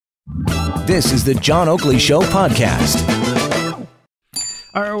This is the John Oakley Show podcast.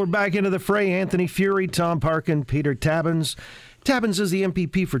 All right, we're back into the fray. Anthony Furey, Tom Parkin, Peter Tabuns. Tabuns is the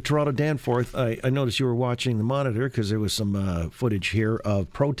MPP for Toronto-Danforth. I noticed you were watching the monitor because there was some footage here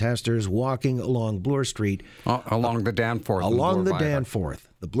of protesters walking along Bloor Street. Along the Danforth. Along the Danforth,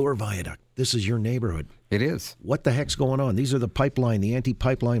 the Bloor Viaduct. This is your neighborhood. It is. What the heck's going on? These are the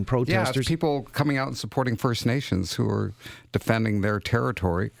anti-pipeline protesters. Yeah, it's people coming out and supporting First Nations who are defending their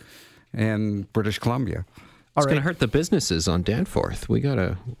territory in British Columbia. It's going to hurt the businesses on Danforth. We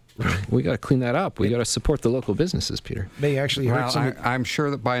gotta clean that up. We gotta support the local businesses, Peter. May actually hurt some. I'm sure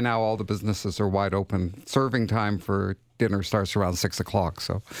that by now all the businesses are wide open. Serving time for dinner starts around 6 o'clock,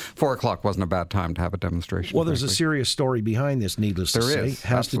 so 4 o'clock wasn't a bad time to have a demonstration. Well, there's a serious story behind this, needless to say. It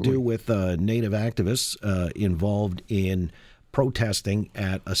has absolutely. to do with Native activists involved in protesting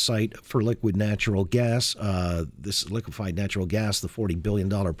at a site for liquid natural gas. This liquefied natural gas, the $40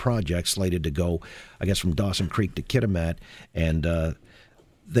 billion project slated to go, I guess, from Dawson Creek to Kitimat. And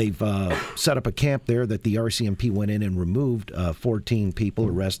they've set up a camp there that the RCMP went in and removed 14 people,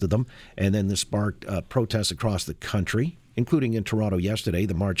 arrested them. And then this sparked protests across the country, including in Toronto yesterday.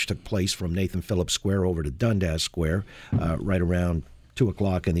 The march took place from Nathan Phillips Square over to Dundas Square right around 2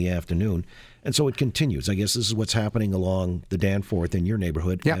 o'clock in the afternoon. And so it continues. I guess this is what's happening along the Danforth in your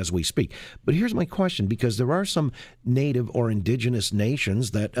neighborhood as we speak. But here's my question, because there are some native or indigenous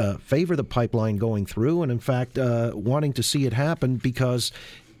nations that favor the pipeline going through and, in fact, wanting to see it happen because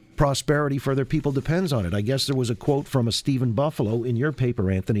prosperity for their people depends on it. I guess there was a quote from a Stephen Buffalo in your paper,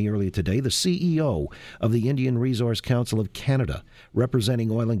 Anthony, earlier today, the CEO of the Indian Resource Council of Canada,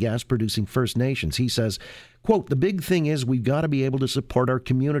 representing oil and gas producing First Nations. He says, quote, "The big thing is we've got to be able to support our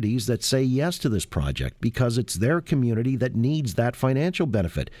communities that say yes to this project because it's their community that needs that financial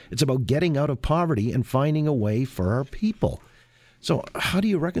benefit. It's about getting out of poverty and finding a way for our people." So how do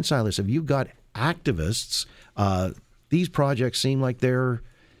you reconcile this? If you've got activists, these projects seem like they're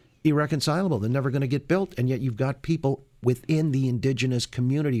irreconcilable. They're never going to get built. And yet you've got people within the indigenous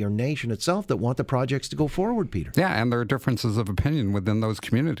community or nation itself that want the projects to go forward, Peter. Yeah, and there are differences of opinion within those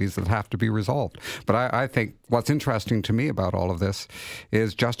communities that have to be resolved. But I think what's interesting to me about all of this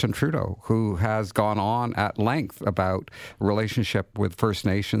is Justin Trudeau, who has gone on at length about relationship with First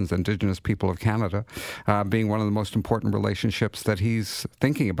Nations, Indigenous people of Canada, being one of the most important relationships that he's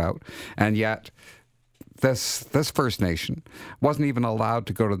thinking about. And yet this First Nation wasn't even allowed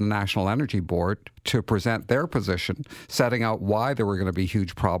to go to the National Energy Board to present their position, setting out why there were going to be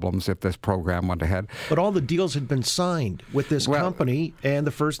huge problems if this program went ahead. But all the deals had been signed with this company and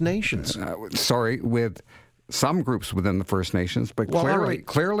the First Nations. With some groups within the First Nations, but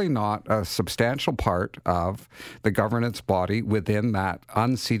clearly not a substantial part of the governance body within that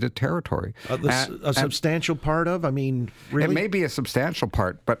unceded territory. A substantial part of? I mean, really? It may be a substantial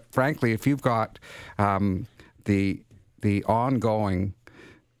part, but frankly, if you've got the ongoing,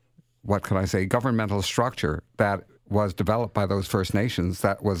 what can I say, governmental structure that was developed by those First Nations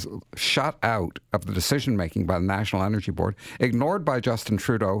that was shut out of the decision-making by the National Energy Board, ignored by Justin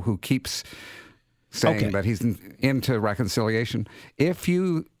Trudeau, who keeps saying that he's into reconciliation. If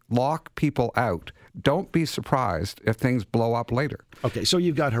you lock people out, don't be surprised if things blow up later. Okay, so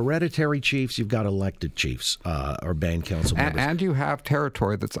you've got hereditary chiefs, you've got elected chiefs or band council members. And you have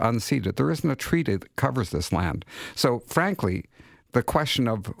territory that's unceded. There isn't a treaty that covers this land. So, frankly, the question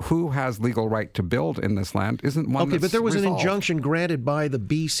of who has legal right to build in this land isn't one that's but there was resolved. An injunction granted by the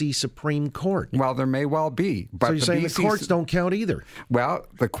BC Supreme Court. Well, there may well be. But so you're saying the courts don't count either? Well,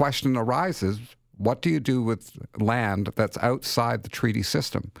 the question arises, what do you do with land that's outside the treaty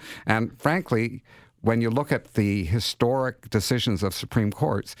system? And frankly, when you look at the historic decisions of Supreme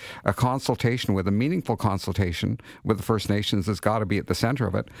Courts, a meaningful consultation with the First Nations has got to be at the center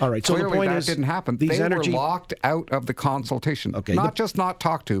of it. All right, so clearly the point that is, didn't happen. They were locked out of the consultation. Okay, not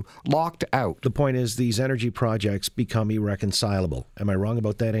talked to, locked out. The point is these energy projects become irreconcilable. Am I wrong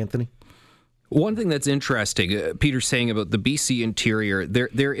about that, Anthony? One thing that's interesting, Peter's saying about the BC interior,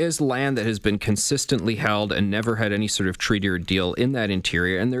 there is land that has been consistently held and never had any sort of treaty or deal in that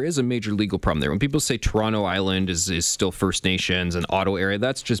interior, and there is a major legal problem there. When people say Toronto Island is still First Nations and Ottawa area,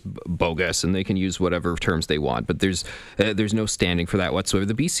 that's just bogus, and they can use whatever terms they want, but there's no standing for that whatsoever.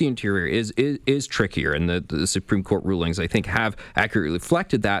 The BC interior is trickier, and the Supreme Court rulings, I think, have accurately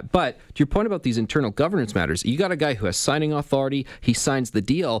reflected that. But to your point about these internal governance matters, you got a guy who has signing authority, he signs the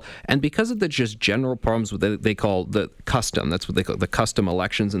deal, and because of the just general problems with what they call the custom. That's what they call the custom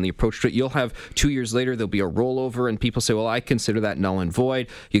elections and the approach to it. You'll have 2 years later, there'll be a rollover, and people say, well, I consider that null and void.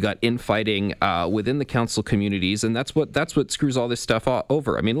 You got infighting within the council communities, and that's what screws all this stuff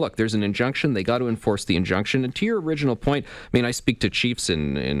over. I mean, look, there's an injunction. They got to enforce the injunction. And to your original point, I mean, I speak to chiefs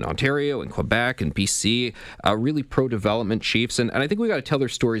in Ontario and Quebec and BC, really pro-development chiefs, and I think we got to tell their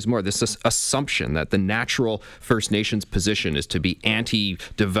stories more. This assumption that the natural First Nations position is to be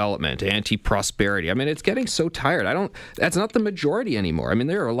anti-development, anti-prosperity. I mean, it's getting so tired. That's not the majority anymore. I mean,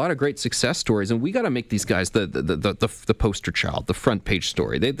 there are a lot of great success stories, and we got to make these guys the poster child, the front page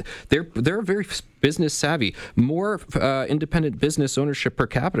story. They're very business savvy, more independent business ownership per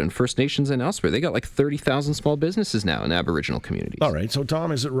capita in First Nations and elsewhere. They got like 30,000 small businesses now in Aboriginal communities. All right. So,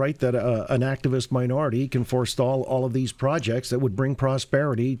 Tom, is it right that an activist minority can forestall all of these projects that would bring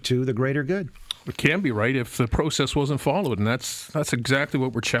prosperity to the greater good? It can be right if the process wasn't followed, and that's exactly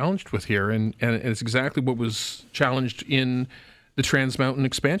what we're challenged with here, and it's exactly what was challenged in the Trans Mountain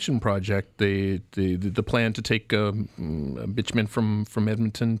Expansion Project, the plan to take bitumen from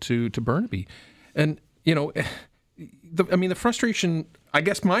Edmonton to Burnaby. And, you know, the frustration, I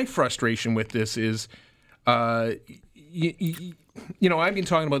guess my frustration with this is, you know, I've been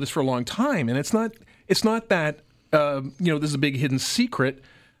talking about this for a long time, and it's not that, you know, this is a big hidden secret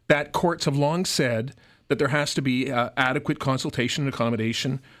that courts have long said that there has to be adequate consultation and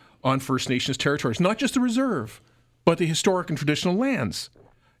accommodation on First Nations territories, not just the reserve, but the historic and traditional lands.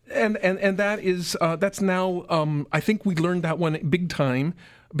 And that is, that's now, I think we learned that one big time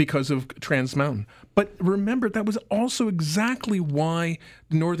because of Trans Mountain. But remember, that was also exactly why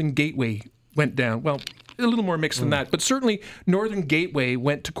the Northern Gateway went down. Well, a little more mixed than that, but certainly Northern Gateway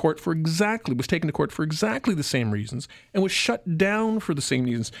was taken to court for exactly the same reasons and was shut down for the same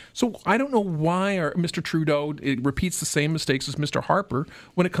reasons. So I don't know why Mr. Trudeau repeats the same mistakes as Mr. Harper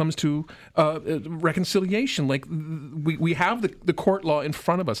when it comes to reconciliation. Like, we have the court law in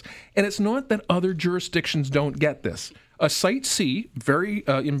front of us, and it's not that other jurisdictions don't get this. Site C,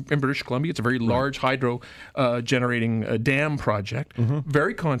 in British Columbia, it's a very large hydro generating dam project,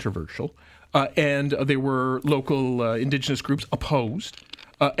 very controversial. And there were local Indigenous groups opposed.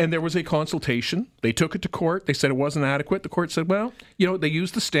 And there was a consultation. They took it to court. They said it wasn't adequate. The court said, well, you know, they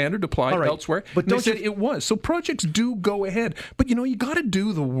used the standard applied elsewhere. But they said it was. So projects do go ahead. But, you know, you got to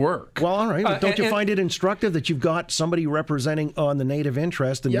do the work. Well, all right. But don't you find it instructive that you've got somebody representing on the Native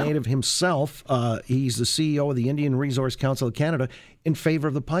interest, the Native himself, he's the CEO of the Indian Resource Council of Canada, in favor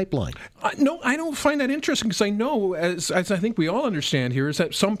of the pipeline? No, I don't find that interesting because I know, as I think we all understand here, is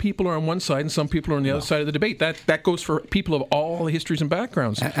that some people are on one side and some people are on the other side of the debate. That goes for people of all histories and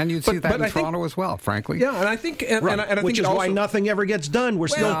backgrounds. And you'd see that in Toronto as well, frankly. Yeah, and I think... Which is why nothing ever gets done. We're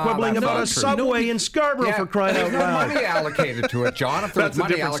still quibbling about a subway in Scarborough for crying out loud. There's no money allocated to it, John. If there's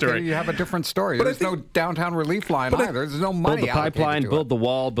money allocated, you have a different story. There's no downtown relief line either. There's no money allocated to it. Build the pipeline, build the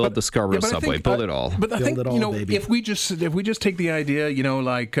wall, build the Scarborough subway, build it all. But I think, you know, if we just take the idea, you know,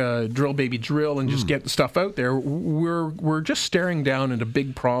 like drill baby drill and just get the stuff out there, we're just staring down at a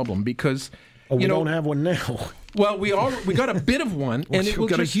big problem because we don't have one now. Well, we got a bit of one, and we've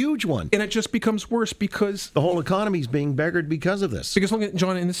got a huge one, and it just becomes worse because the whole economy is being beggared because of this. Because look at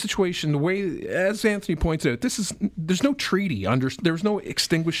John, in this situation, the way, as Anthony points out, there's no treaty there's no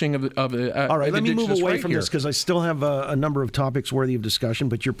extinguishing of all right, let me move away from here. this because I still have a number of topics worthy of discussion,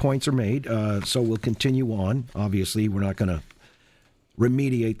 but your points are made, so we'll continue on. Obviously, we're not going to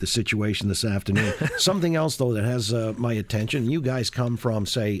remediate the situation this afternoon. Something else, though, that has my attention. You guys come from,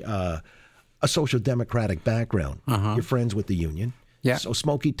 say, a social democratic background. You're friends with the union. Yeah. So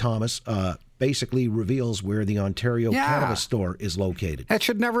Smokey Thomas basically reveals where the Ontario cannabis store is located. It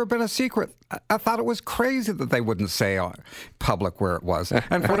should never have been a secret. I thought it was crazy that they wouldn't say public where it was.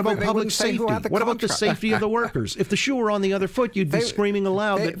 And what about public safety? What about the safety of the workers? If the shoe were on the other foot, you'd be screaming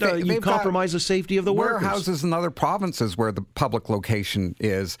aloud that you compromise the safety of the workers. Warehouses in other provinces where the public location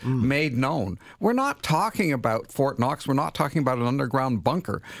is made known. We're not talking about Fort Knox. We're not talking about an underground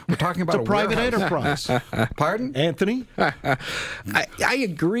bunker. We're talking about a private enterprise. Pardon? Anthony? I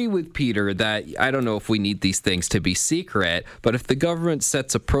agree with Peter that I don't know if we need these things to be secret, but if the government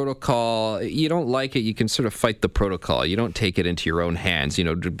sets a protocol, you don't like it, you can sort of fight the protocol. You don't take it into your own hands. You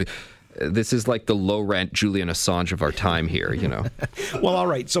know, this is like the low-rent Julian Assange of our time here, you know. Well, all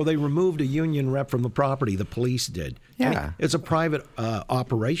right. So they removed a union rep from the property. The police did. Yeah. I mean, it's a private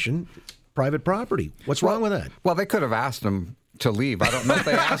operation, private property. What's wrong with that? Well, they could have asked him to leave. I don't know if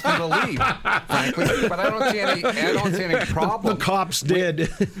they asked him to leave, frankly, but I don't see any problem. The cops did.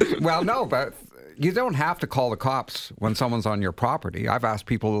 Well, no, but you don't have to call the cops when someone's on your property. I've asked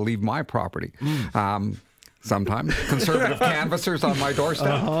people to leave my property. sometimes. Conservative canvassers on my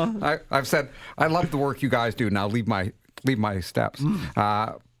doorstep. I've said, I love the work you guys do. Now leave my steps.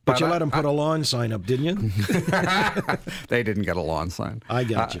 But you let them put a lawn sign up, didn't you? They didn't get a lawn sign. I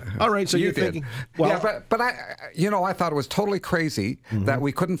got you. All right, so you're thinking... Well, yeah, but I thought it was totally crazy that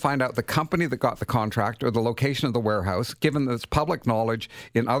we couldn't find out the company that got the contract or the location of the warehouse, given that it's public knowledge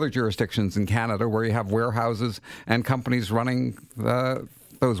in other jurisdictions in Canada where you have warehouses and companies running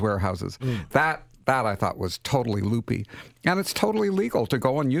those warehouses. That I thought was totally loopy. And it's totally legal to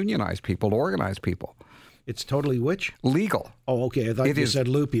go and unionize people, to organize people. It's totally which? Legal. Oh, okay. I thought you said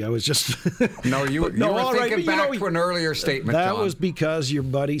loopy. I was just... No, you were thinking back to an earlier statement, That John. was because your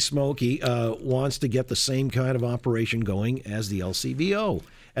buddy Smokey wants to get the same kind of operation going as the LCBO.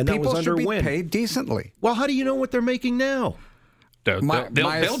 And that People was under should be Wynne. paid decently. Well, how do you know what they're making now?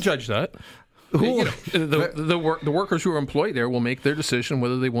 They'll judge that. The workers who are employed there will make their decision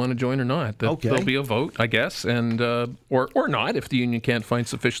whether they want to join or not. There'll be a vote, I guess, and or not if the union can't find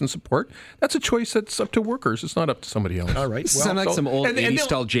sufficient support. That's a choice that's up to workers. It's not up to somebody else. All right. Sound like some old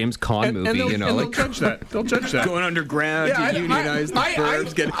 80s-style James Caan movie, you know? They'll judge that. They'll judge that. Going underground to unionize the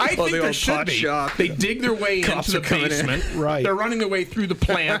firms. I think there should be. Shop. They dig their way into the basement. Right. They're running their way through the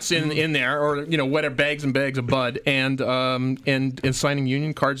plants in there, or whatever, bags and bags of bud, and signing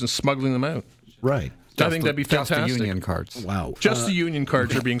union cards and smuggling them out. Right. I think that'd be fantastic. Just the union cards. Wow. Just the union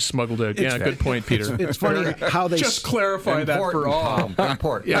cards are being smuggled out. Yeah, good point, Peter. It's funny how they... Just clarify that for all.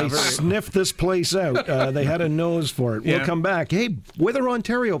 Important. Yeah, they sniffed this place out. They had a nose for it. Yeah. We'll come back. Hey, Wither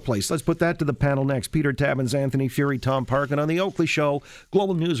Ontario Place. Let's put that to the panel next. Peter Tabuns, Anthony Furey, Tom Parkin on The Oakley Show,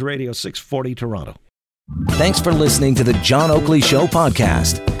 Global News Radio 640 Toronto. Thanks for listening to the John Oakley Show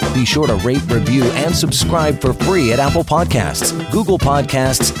podcast. Be sure to rate, review, and subscribe for free at Apple Podcasts, Google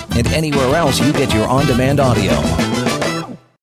Podcasts, and anywhere else you get your on-demand audio.